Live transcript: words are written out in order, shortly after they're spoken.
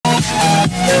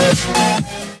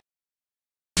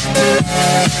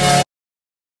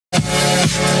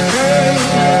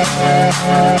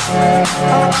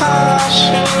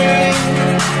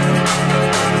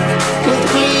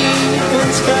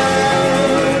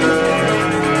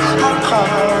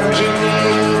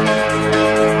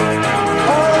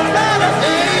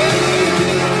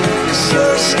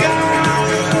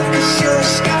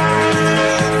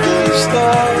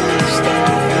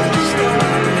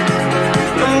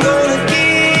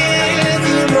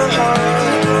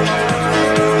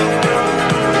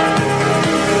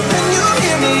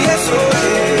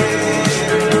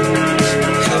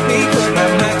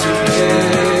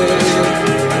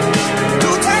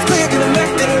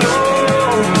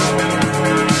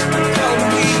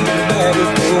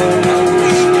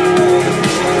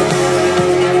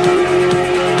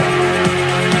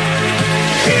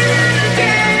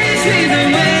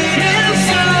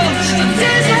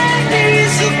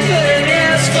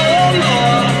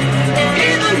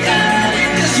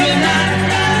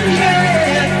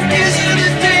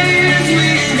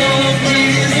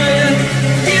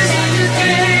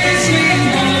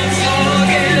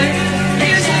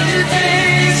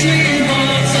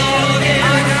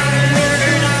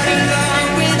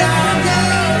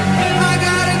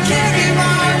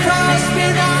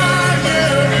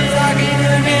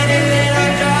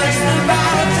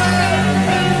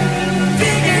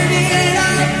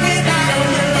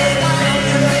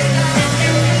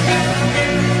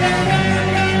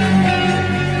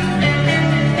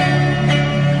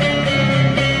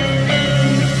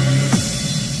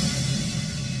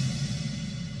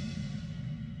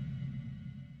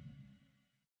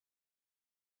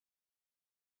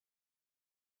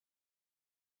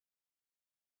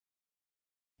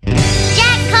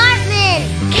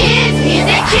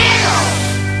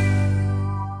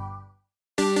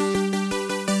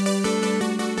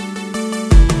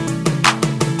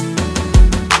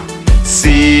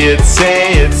See it,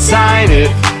 say it, sign it,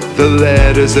 the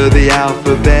letters of the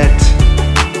alphabet.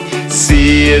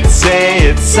 See it, say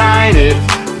it, sign it,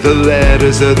 the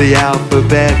letters of the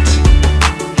alphabet.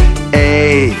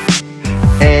 A,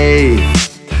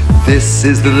 this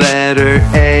is the letter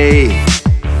A.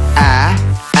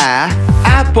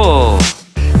 Apple.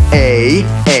 A,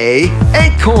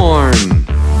 acorn.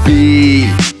 B,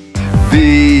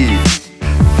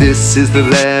 this is the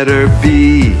letter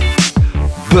B.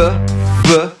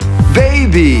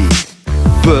 Baby.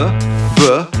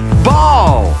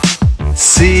 Ball.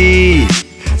 C,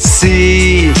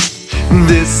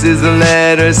 this is the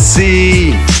letter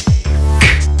C.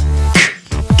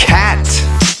 Cat.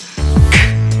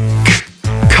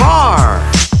 Car.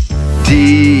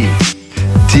 D,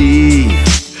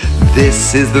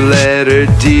 this is the letter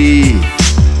D.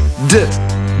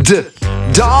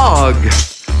 Dog.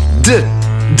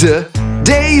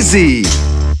 Daisy.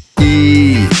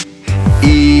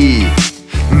 E,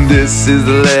 this is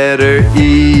the letter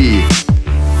E.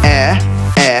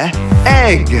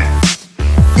 Egg.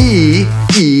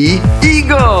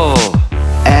 Eagle.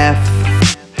 F,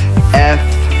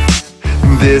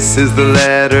 this is the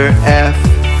letter F.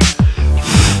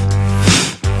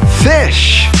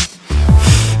 Fish.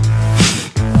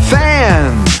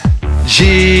 Fan.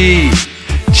 G,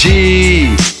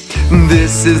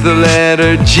 this is the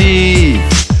letter G.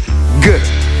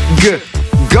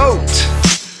 Goat.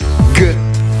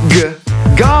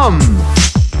 Gum.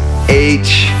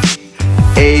 H,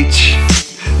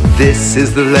 this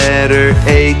is the letter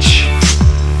H.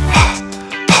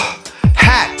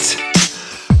 Hat.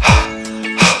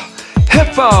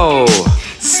 Hippo.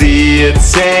 See it,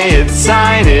 say it,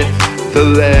 sign it, the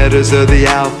letters of the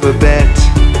alphabet.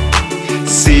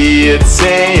 See it,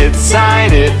 say it,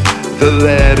 sign it, the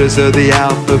letters of the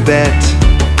alphabet.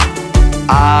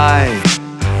 I,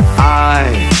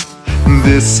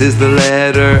 this is the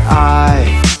letter I.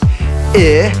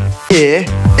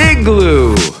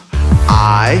 Igloo.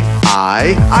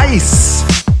 Ice.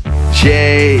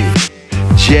 J,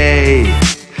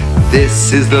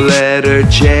 this is the letter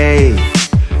J.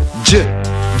 Jet.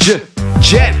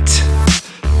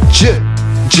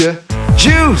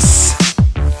 Juice.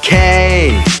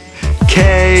 K,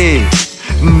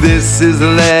 this is the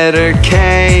letter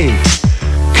K.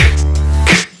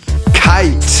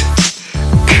 Kite.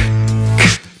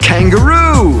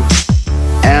 Kangaroo.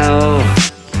 L,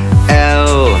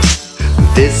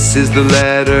 this is the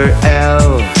letter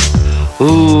L.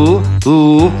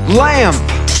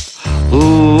 Lamp.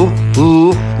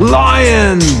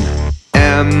 Lion.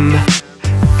 M,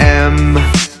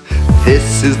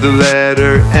 this is the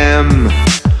letter M.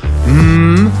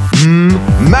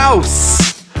 Mouse.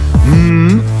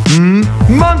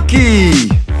 Monkey.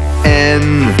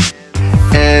 N,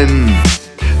 N.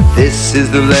 This is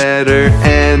the letter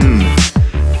N.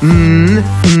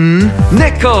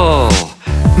 Nickel.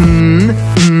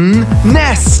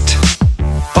 Nest.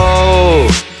 O.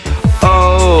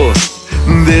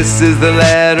 This is the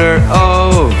letter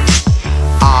O.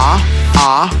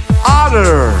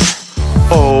 Otter.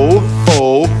 O.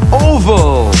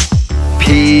 Oval.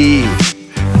 P.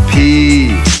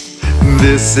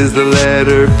 This is the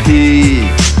letter P.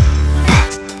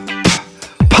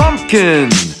 Pumpkin.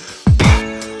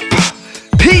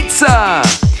 Pizza.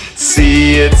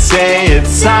 See it, say it,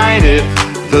 sign it.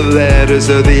 The letters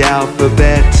of the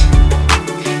alphabet.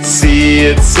 See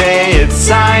it, say it,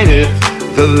 sign it.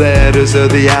 The letters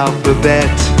of the alphabet.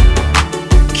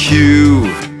 Q.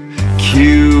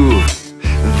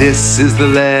 This is the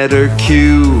letter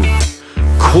Q.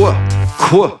 Quail.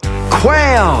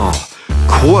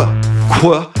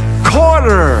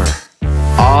 Quarter.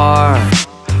 R.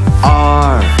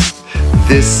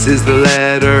 This is the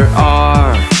letter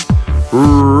R.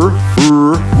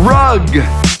 Rug.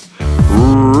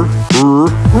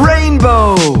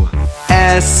 Rainbow.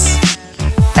 S.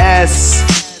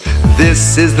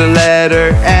 This is the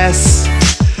letter S.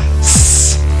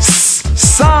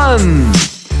 Sun.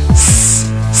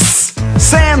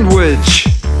 Sandwich.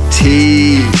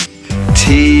 T.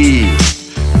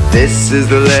 This is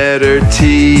the letter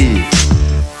T.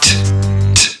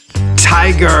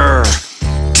 Tiger.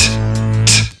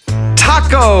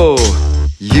 Taco.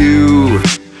 U.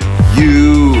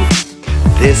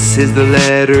 This is the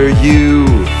letter U.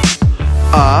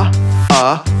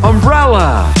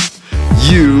 Umbrella.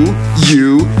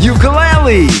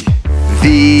 Ukulele.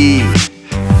 V.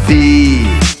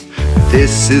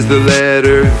 This is the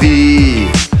letter V.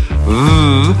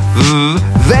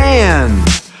 Van.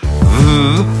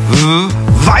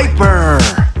 Viper.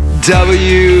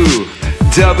 W.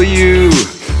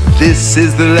 This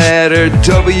is the letter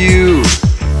W.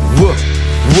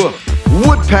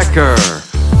 Woodpecker.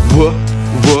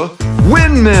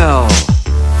 Windmill.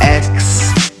 X.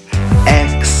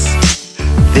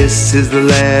 This is the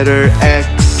letter X.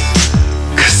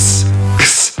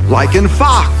 Like in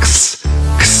fox.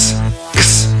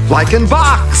 Like in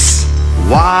box.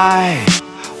 Y.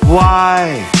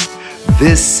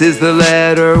 This is the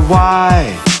letter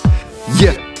Y.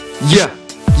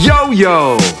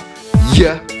 Yo-yo.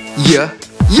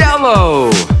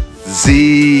 Yellow.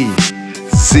 Z.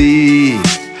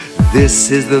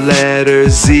 This is the letter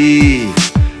Z.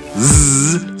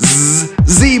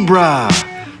 Zebra.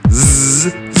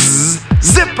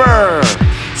 Zipper.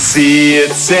 See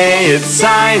it, say it,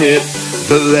 sign it.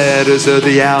 The letters of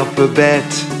the alphabet.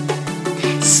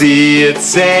 See it,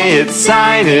 say it,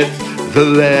 sign it. The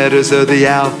letters of the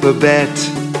alphabet.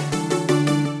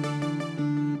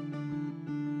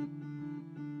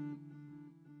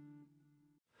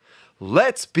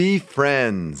 Let's be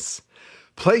friends.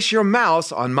 Place your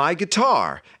mouse on my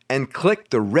guitar and click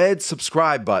the red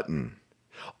subscribe button.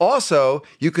 Also,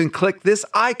 you can click this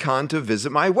icon to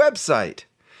visit my website.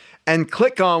 And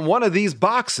click on one of these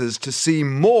boxes to see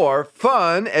more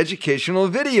fun educational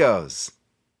videos.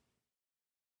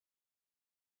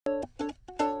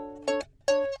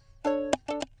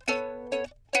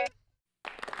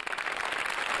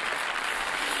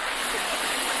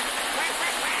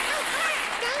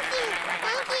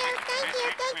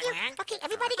 Okay,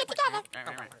 everybody get together.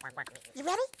 You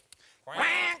ready?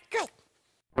 Good.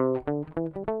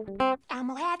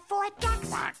 Elmo had 4 ducks.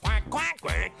 Quack, quack, quack,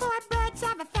 quack. 4 birds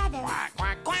of a feather. Quack,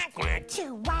 quack, quack, quack.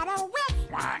 2 waddle with.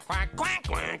 Quack, quack, quack,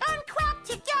 quack. And quack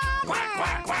together. Quack,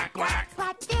 quack, quack, quack.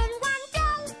 But then one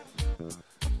day,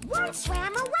 one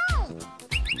swam away.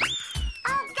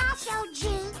 Oh gosh, oh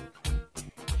gee.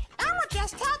 Elmo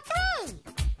just had 3.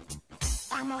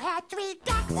 Elmo had 3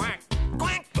 ducks. Quack,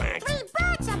 quack, quack. 3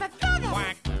 birds of a feather.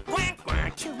 Quack, quack,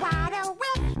 quack. 2 waddle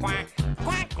with. Quack,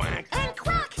 quack, quack. And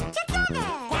quack together.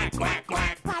 Quack, quack,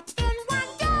 quack. But then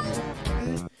one day,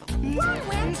 one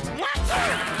went,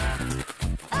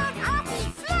 and off he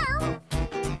flew.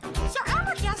 So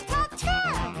Elmo just had 2.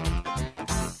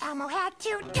 Elmo had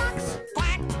 2 ducks,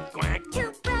 Quack, quack.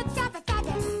 2 birds of a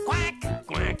feather, Quack,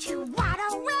 quack. 2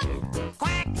 waddle with,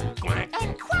 Quack, quack.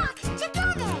 and quack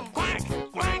together. Quack,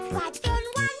 quack. But then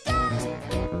one day,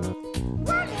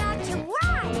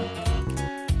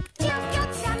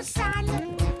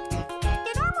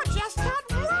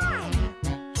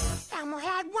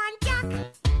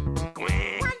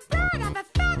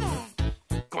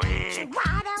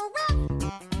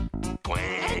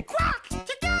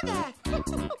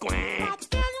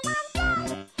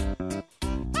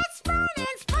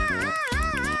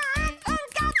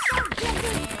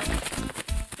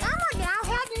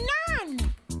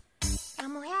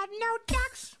 had no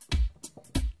ducks,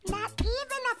 not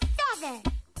even a feather,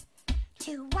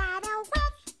 to waddle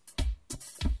with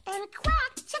and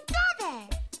quack together.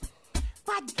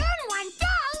 But then one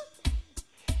day,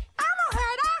 Elmo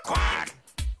heard a Quack.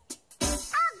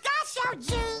 oh gosh, oh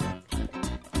gee,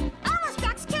 Elmo's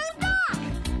ducks came back.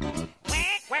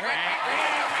 Quack, quack, quack.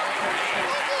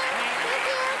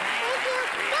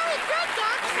 Very good,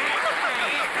 ducks.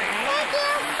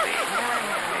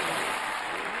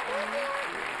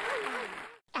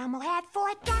 Elmo had 4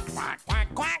 ducks, Quack, quack,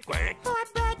 quack, quack. 4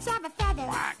 birds of a feather,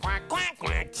 Quack, quack, quack,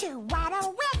 quack. to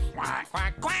waddle with Quack,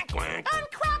 quack, quack, quack. and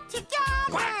quack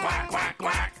together. Quack, quack, quack,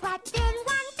 quack. But then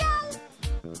one day,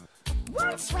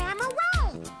 one swam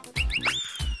away.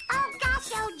 Oh gosh,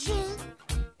 oh gee,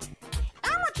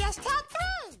 Elmo just had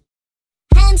 3.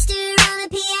 Hamster on a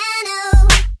piano.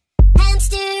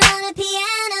 Hamster on a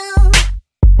piano.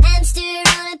 Hamster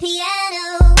on a piano.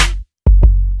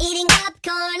 Eating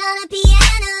popcorn on a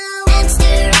piano.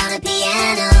 Hamster on a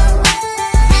piano.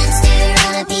 Hamster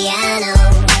on a piano.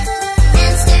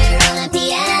 Hamster on a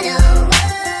piano.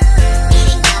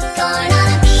 Eating popcorn on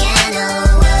a piano.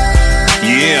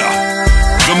 Yeah.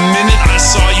 The minute I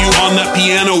saw you on that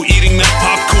piano eating that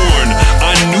popcorn,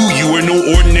 I knew you were no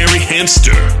ordinary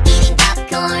hamster. Eating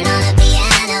popcorn on a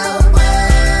piano.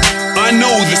 I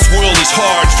know this world is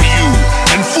hard for you,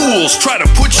 and fools try to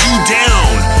put you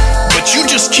down. But you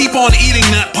just keep on eating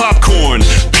that popcorn,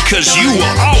 because you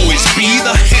will always be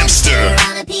the hamster.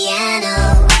 On a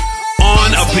piano.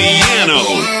 On a piano.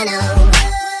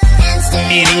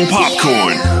 Eating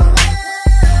popcorn.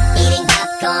 Eating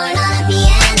popcorn on a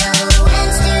piano.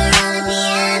 Hamster on a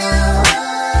piano.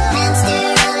 Hamster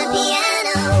on a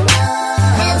piano.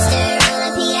 Hamster on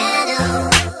a piano.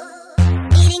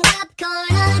 Eating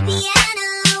popcorn on a piano.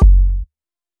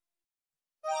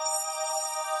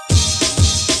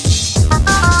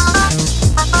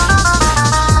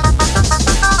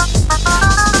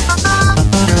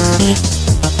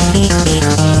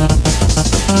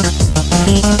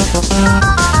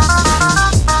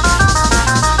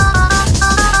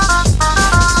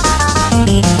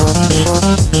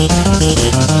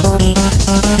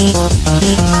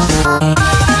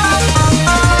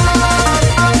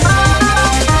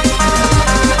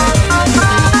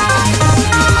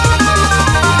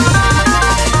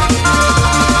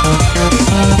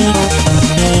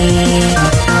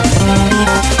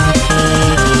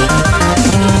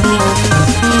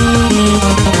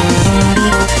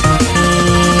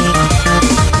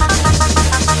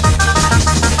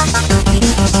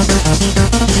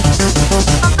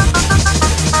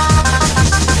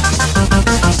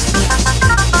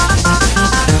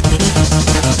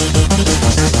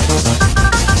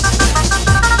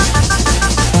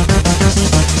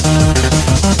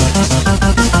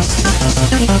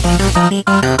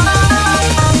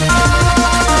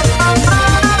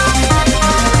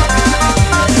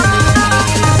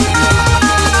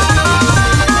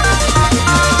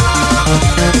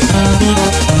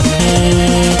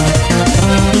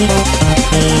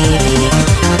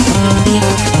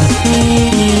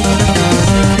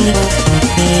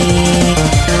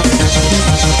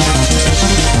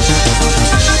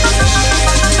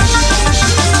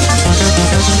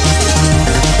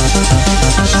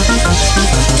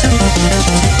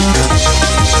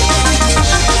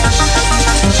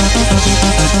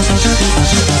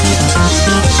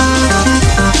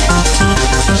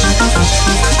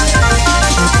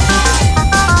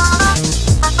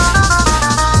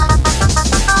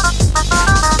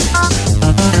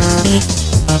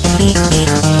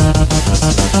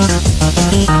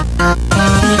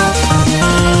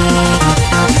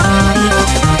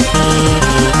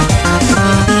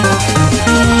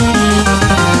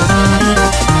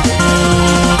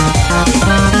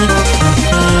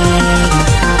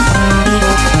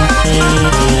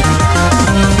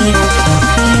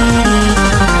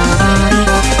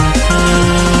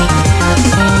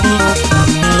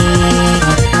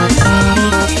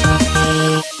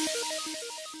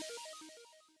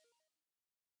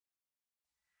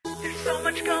 There's so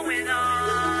much going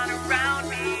on around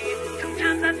me.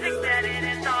 Sometimes I think that it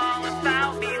is all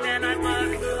about me. Then I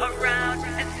look around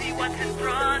and see what's in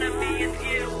front of me. It's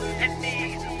you and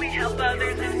me. We help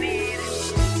others in need.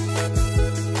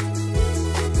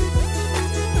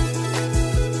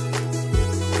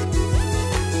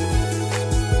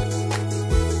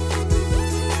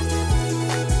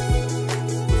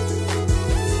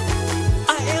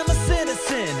 I am a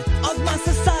citizen of my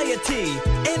society,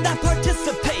 and I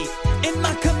participate in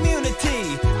my community.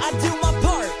 I do my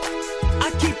part,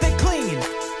 I keep it clean.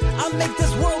 I make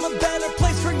this world a better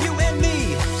place for you and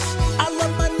me. I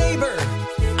love my neighbor,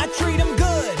 I treat him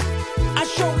good. I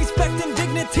show respect and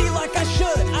dignity like I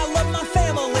should. I love my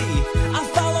family. I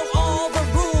follow all the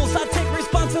rules. I take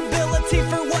responsibility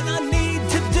for what I need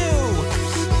to do.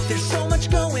 There's so much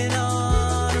going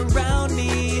on around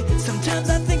me. Sometimes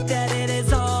I think that it is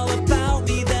all about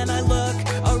me. Then I look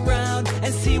around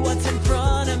and see what's in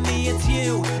front of me. It's you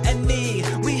and me.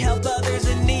 We help others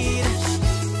in need.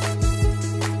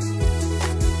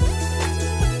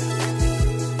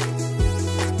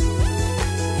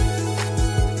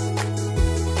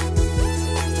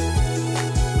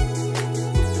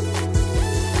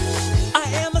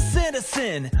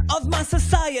 Of my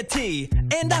society,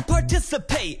 and I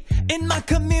participate in my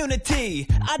community.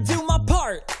 I do my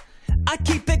part, I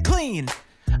keep it clean.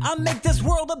 I make this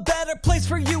world a better place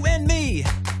for you and me.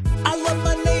 I love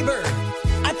my neighbor,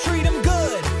 I treat him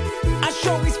good. I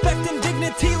show respect and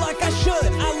dignity like I should.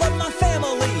 I love my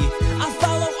family, I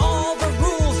follow all the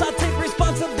rules. I take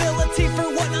responsibility for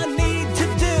what I need to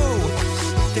do.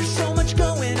 There's so much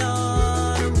going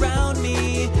on around me.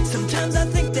 Sometimes I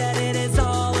think that it is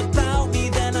all about me.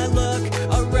 Then I look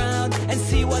around and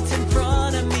see what's in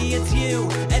front of me. It's you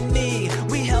and me.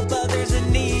 We help others in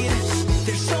need.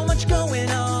 There's so much going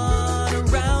on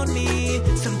around me.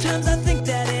 Sometimes I think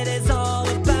that it is all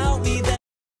about me.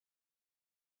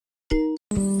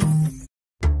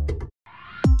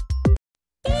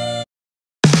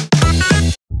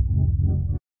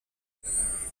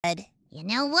 You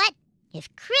know what? If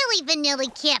Crilly Vanilli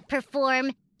can't perform,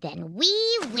 then we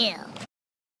will.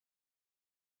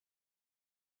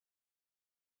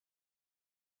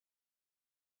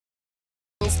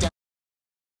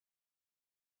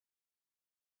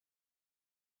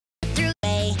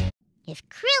 If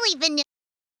Crilly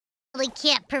Vanilli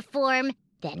can't perform,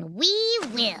 then we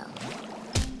will.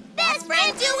 Best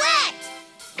Friend Duet!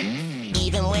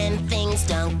 Even when things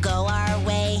don't go our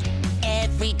way,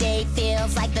 every day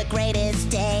feels like the greatest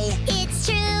day. It's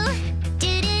true,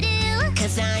 do-do-do,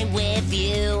 'Cause I'm with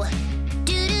you.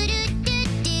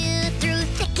 do-do-do-do-do. Through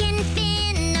thick and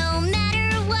thin, no matter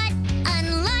what.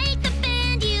 Unlike the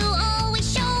band, you always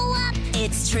show up.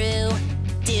 It's true.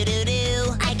 Do-do-do.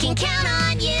 I can count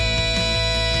on you.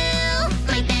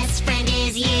 My best friend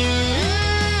is you.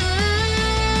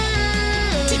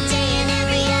 Today and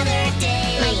every other day.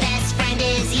 My best friend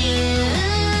is you.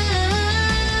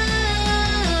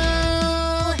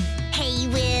 Hey,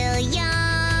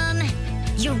 William,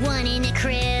 you're one in a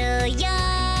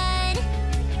trillion.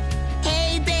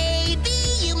 Hey, baby,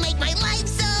 you make my life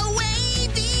so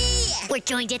wavy. We're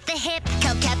joined at the hip.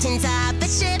 Co-captains of the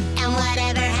ship, and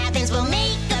whatever happens, we'll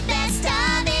make the best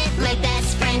of it. My best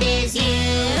friend is you.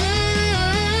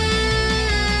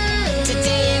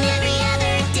 Today and every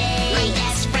other day. My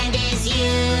best friend is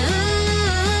you.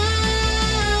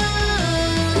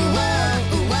 Whoa,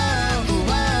 whoa,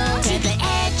 whoa. To the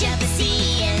edge of the sea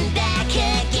and back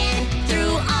again.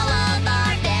 Through all of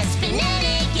our best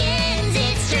shenanigans,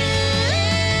 it's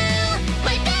true.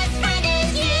 My best friend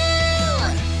is you.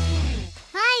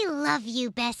 I love you,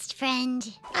 best friend.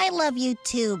 I love you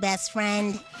too, best friend.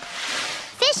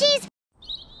 Fishies!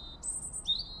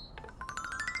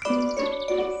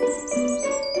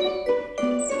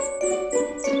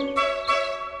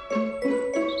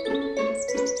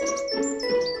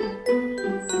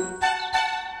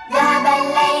 ذهب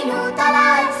الليل وطلع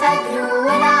الفجر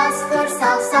والعصفور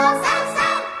صوصو.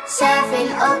 شاف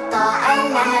القطة قال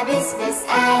لها بسبس،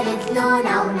 قالت له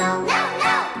نو نو.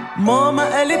 ماما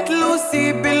قالت له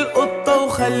سيب القطة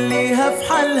وخليها في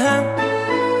حالها.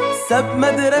 ساب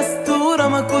مدرسته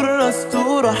ورمى كراسته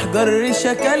وراح جر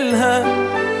شكلها.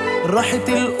 راحت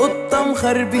القطة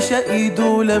مخربشة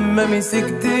ايده لما مسك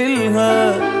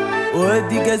ديلها.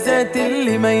 وادي جزات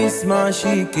اللي ما يسمعش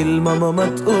كلمة ماما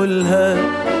تقولها.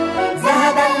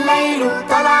 ذهب الليل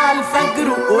وطلع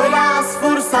الفجر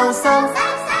والعصفور صوصو.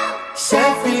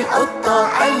 شاف القطة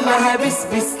قال لها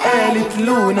بسبس، قالت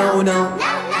له نو نو.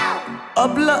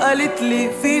 أبلة قالت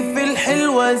لي فيفي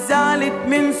الحلوة زعلت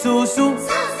من سوسو.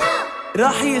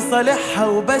 راح يصالحها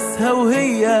وبسها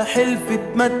وهي حلفت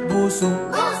ما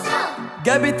تبوسه.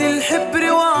 جابت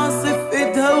الحبر وعصف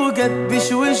ايدها وجت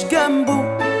بشوش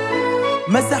جنبه.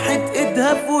 مسحت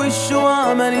ايدها في وشه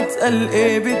وعملت قال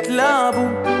ايه بتلعبه.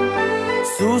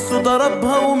 سوسو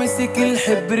ضربها ومسك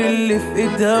الحبر اللي في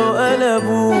ايدها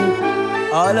وقلبه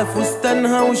على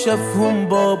فستانها وشافهم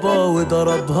بابا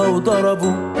وضربها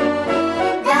وضربه.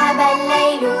 ذهب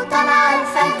الليل وطلع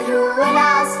الفجر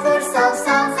والعصفور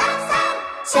صوصو.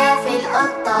 شاف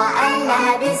القطة قال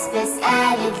لها بسبس،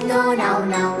 قالت له نو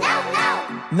نو.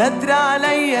 ندر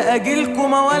عليا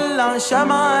اجيلكم اولع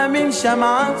شمعة من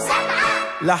شمعة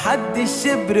لحد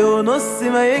الشبر ونص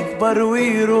ما يكبر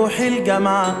ويروح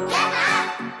الجامعة.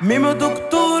 ميمو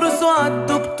دكتور وسعاد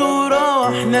دكتور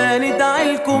واحنا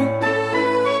ندعي لكم،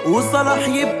 وصلاح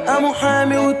يبقى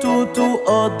محامي وتوتو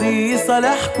قاضي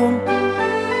يصالحكم،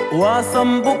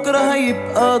 وعصام بكرة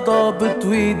هيبقى ضابط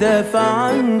ويدافع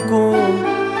عنكم،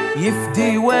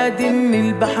 يفدي وادي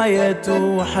النيل بحياته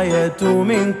وحياته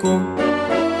منكم.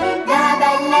 ذهب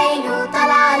الليل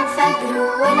وطلع الفجر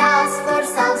والعصفور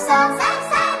صوصو،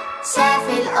 شاف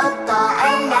القطة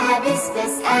قال لها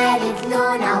بسبس، قالت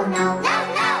له نو نو.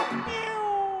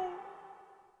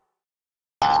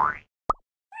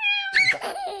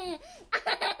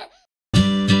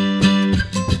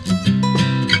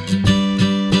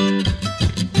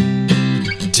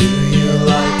 Do you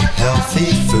like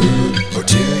healthy food or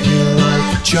do you like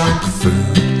junk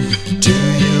food? Do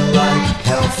you like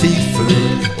healthy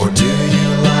food or do you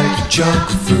like junk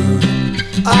food?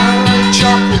 I like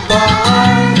chocolate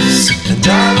bars and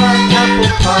I like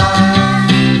apple pie.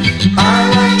 I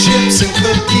like chips and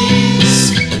cookies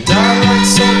and I like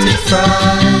salted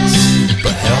fries.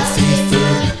 But healthy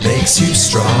food makes you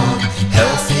strong,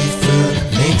 healthy food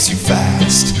makes you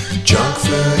fast. Junk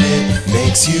food, it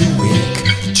makes you weak.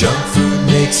 Junk food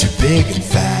makes you big and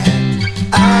fat.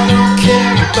 I don't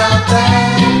care about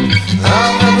that.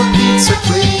 I'll have a pizza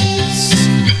please,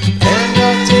 and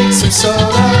I'll take some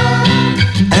soda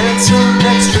and some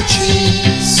extra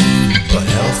cheese. But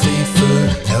healthy food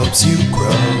helps you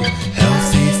grow.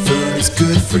 Healthy food is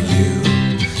good for you.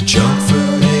 Junk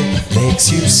food, it makes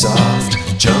you soft.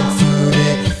 Junk food,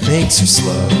 it makes you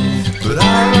slow. But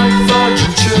I like fudge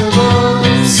and sugar